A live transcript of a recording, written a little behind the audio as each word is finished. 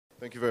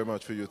Thank you very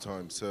much for your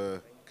time,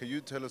 sir. Can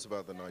you tell us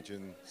about the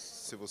Nigerian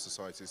Civil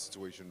Society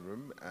Situation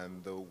Room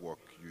and the work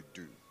you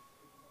do?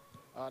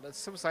 The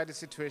Civil Society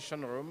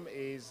Situation Room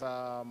is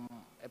a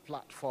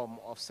platform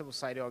of civil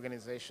society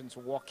organizations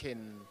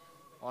working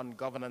on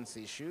governance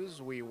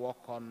issues. We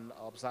work on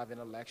observing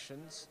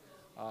elections,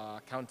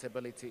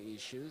 accountability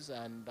issues,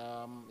 and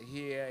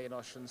here in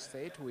Osun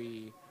State,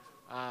 we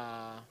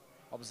are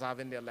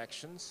observing the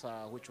elections,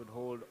 which would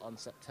hold on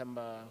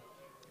September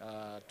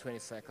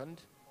 22nd,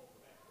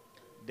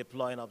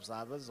 deploying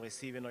observers,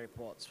 receiving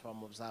reports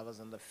from observers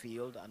in the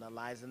field,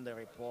 analyzing the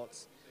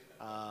reports,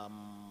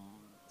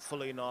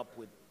 following up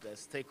with the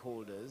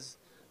stakeholders,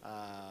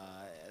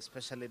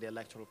 especially the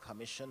Electoral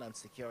Commission and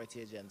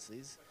security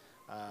agencies,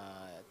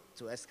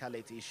 to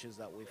escalate issues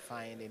that we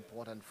find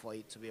important for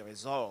it to be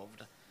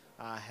resolved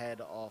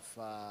ahead of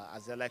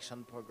as the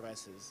election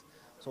progresses.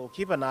 So we'll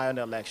keep an eye on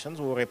the elections.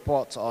 We'll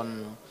report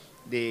on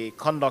the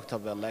conduct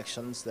of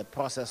elections, the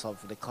process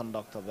of the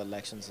conduct of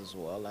elections as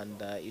well,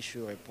 and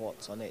issue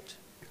reports on it.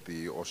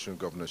 The Osun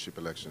governorship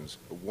elections,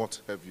 what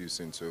have you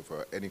seen so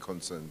far? Any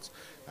concerns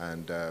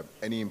and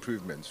any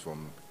improvements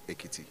from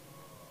Ekiti?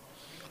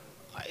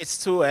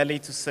 It's too early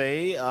to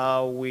say.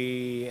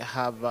 We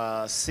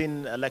have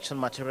seen election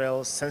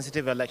materials,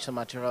 sensitive election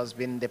materials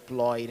being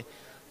deployed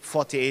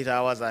 48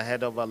 hours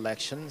ahead of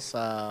elections.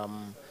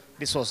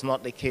 This was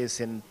not the case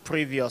in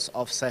previous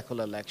off-cycle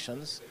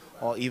elections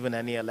or even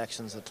any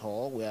elections at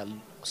all. We are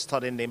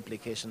studying the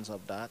implications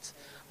of that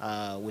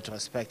with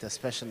respect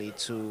especially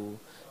to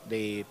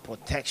the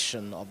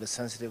protection of the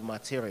sensitive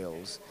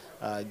materials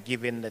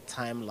given the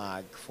time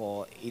lag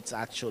for its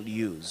actual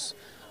use.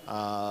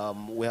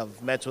 We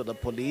have met with the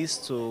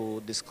police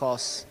to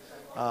discuss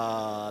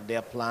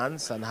their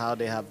plans and how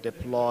they have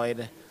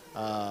deployed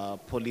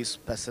police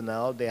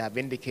personnel. They have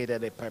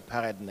indicated a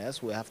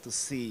preparedness. We have to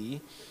see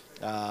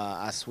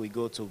as we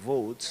go to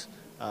vote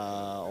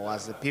or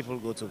as the people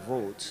go to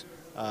vote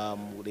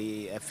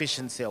the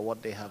efficiency of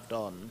what they have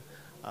done.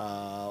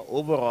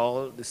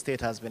 Overall, the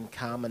state has been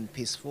calm and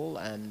peaceful,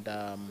 and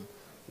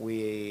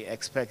we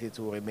expect it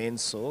to remain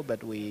so,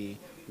 but we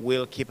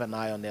will keep an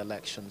eye on the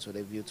elections with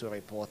a view to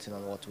reporting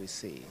on what we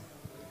see.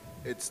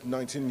 It's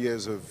 19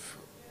 years of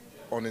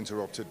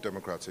uninterrupted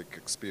democratic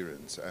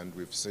experience, and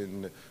we've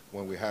seen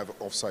when we have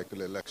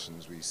off-cycle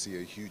elections, we see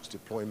a huge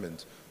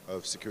deployment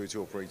of security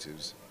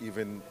operatives,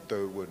 even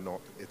though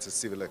it's a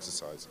civil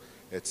exercise,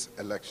 it's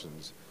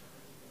elections.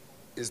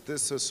 Is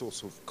this a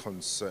source of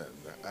concern?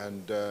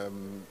 And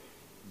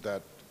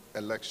that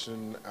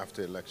election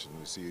after election,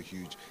 we see a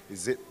huge,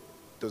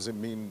 does it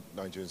mean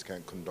Nigerians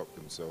can't conduct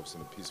themselves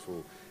in a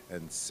peaceful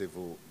and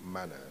civil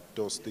manner?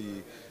 Does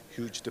the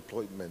huge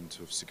deployment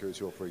of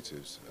security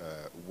operatives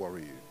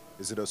worry you?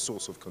 Is it a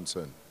source of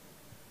concern?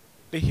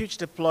 The huge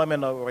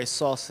deployment of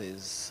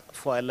resources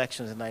for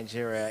elections in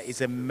Nigeria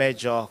is a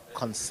major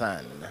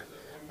concern.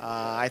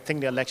 I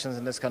think the elections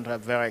in this country are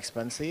very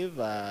expensive.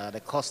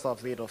 The cost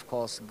of it, of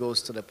course,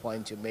 goes to the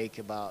point you make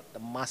about the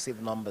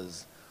massive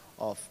numbers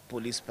of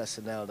police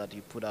personnel that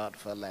you put out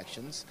for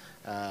elections.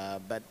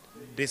 But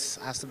this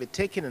has to be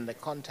taken in the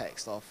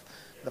context of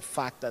the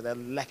fact that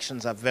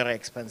elections are very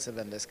expensive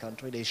in this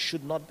country. They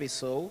should not be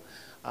so.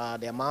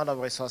 The amount of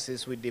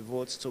resources we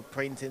devote to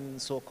printing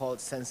so-called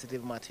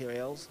sensitive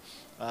materials,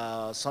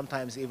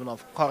 sometimes even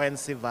of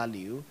currency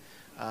value,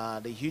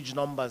 the huge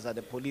numbers that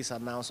the police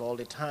announce all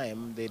the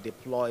time, they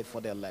deploy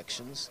for the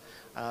elections.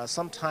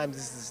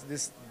 Sometimes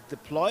this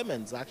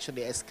deployment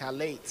actually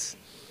escalates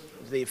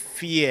the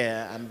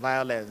fear and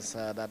violence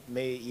that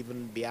may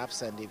even be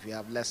absent if you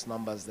have less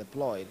numbers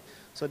deployed.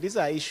 So these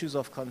are issues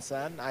of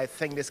concern. I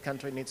think this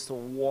country needs to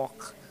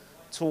walk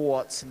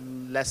towards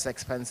less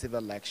expensive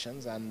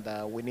elections, and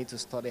we need to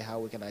study how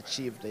we can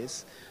achieve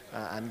this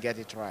and get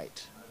it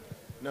right.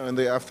 Now, in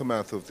the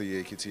aftermath of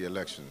the Ekiti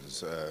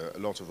elections, a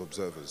lot of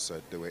observers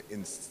said there were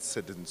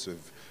incidents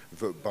of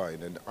vote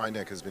buying, and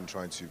INEC has been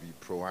trying to be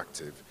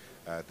proactive.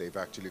 They've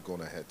actually gone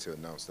ahead to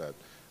announce that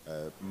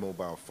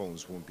mobile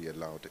phones won't be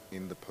allowed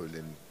in the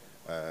polling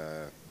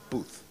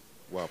booth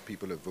while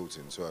people are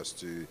voting, so as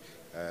to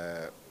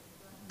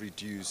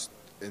reduce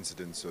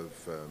incidents of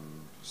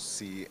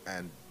see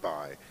and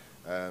buy.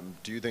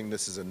 Do you think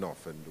this is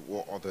enough, and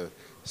what other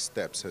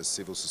steps has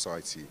civil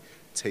society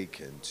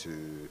taken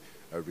to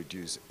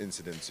reduce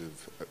incidents of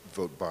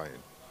vote buying?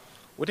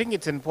 We think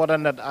it's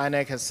important that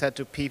INEC has said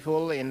to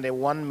people in the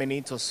 1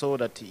 minute or so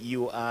that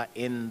you are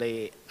in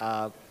the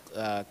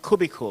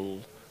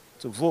cubicle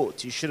to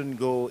vote, you shouldn't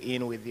go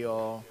in with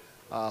your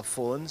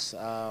phones.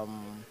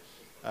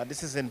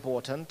 This is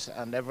important,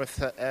 and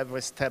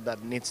every step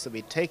that needs to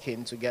be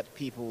taken to get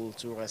people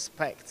to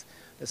respect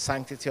the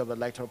sanctity of the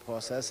electoral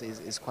process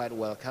is quite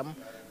welcome.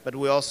 But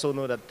we also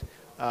know that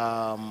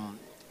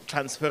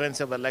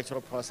transparency of the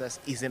electoral process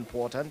is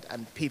important,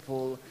 and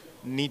people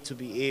need to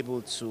be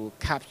able to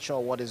capture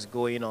what is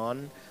going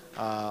on.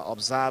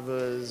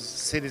 Observers,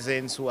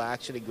 citizens who are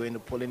actually going to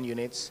polling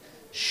units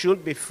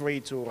should be free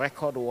to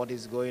record what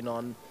is going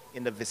on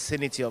in the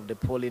vicinity of the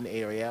polling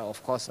area,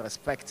 of course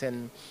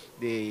respecting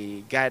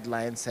the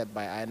guidelines set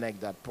by INEC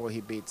that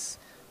prohibits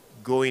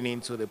going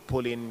into the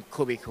polling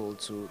cubicle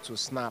to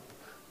snap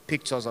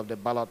pictures of the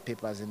ballot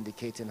papers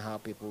indicating how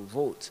people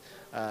vote.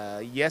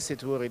 Yes,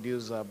 it will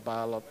reduce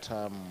ballot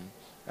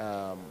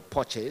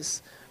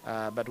purchase,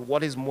 but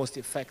what is most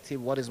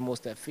effective, what is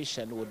most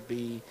efficient would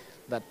be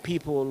that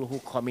people who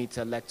commit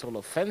electoral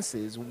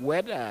offenses,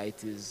 whether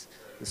it is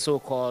the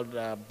so-called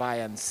buy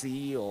and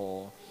see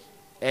or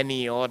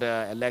any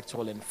other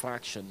electoral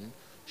infraction,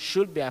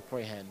 should be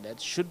apprehended,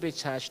 should be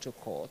charged to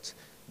court.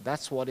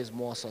 That's what is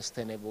more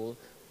sustainable.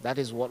 That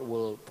is what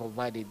will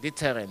provide a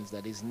deterrence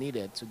that is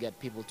needed to get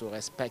people to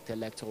respect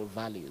electoral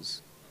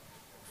values.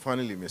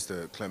 Finally,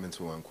 Mr. Clement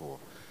Nwankwo,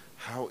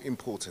 how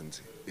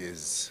important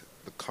is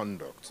the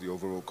conduct, the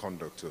overall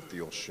conduct of the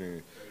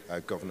Oshun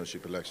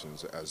governorship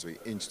elections as we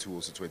inch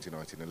towards the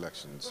 2019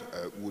 elections?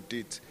 Would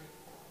it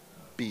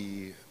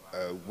be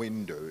a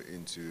window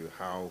into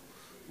how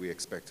we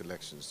expect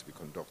elections to be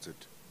conducted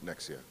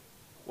next year?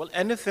 Well,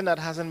 anything that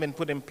hasn't been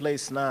put in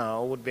place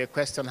now would be a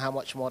question: how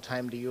much more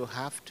time do you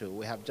have to?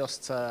 We have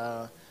just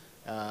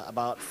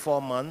about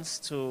 4 months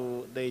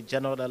to the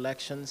general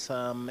elections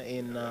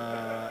in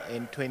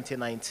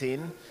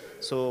 2019.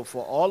 So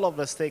for all of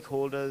the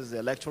stakeholders, the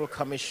Electoral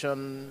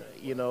Commission,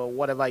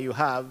 whatever you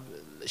have,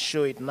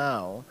 show it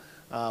now.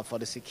 For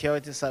the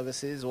security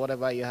services,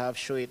 whatever you have,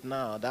 show it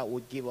now. That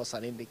would give us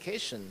an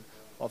indication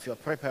of your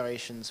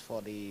preparations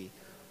for the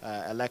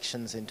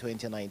elections in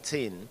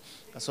 2019.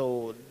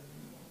 So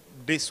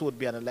this would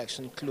be an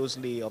election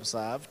closely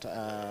observed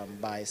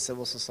by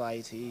civil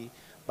society,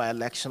 by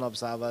election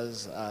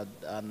observers,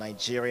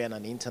 Nigerian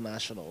and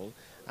international,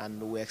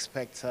 and we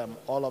expect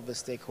all of the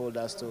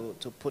stakeholders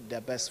to put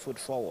their best foot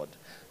forward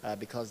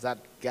because that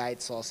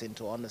guides us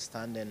into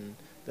understanding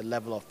the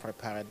level of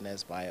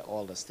preparedness by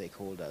all the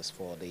stakeholders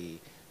for the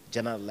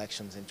general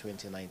elections in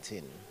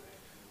 2019.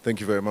 Thank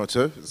you very much,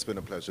 sir. It's been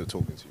a pleasure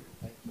talking to you.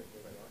 Thank you.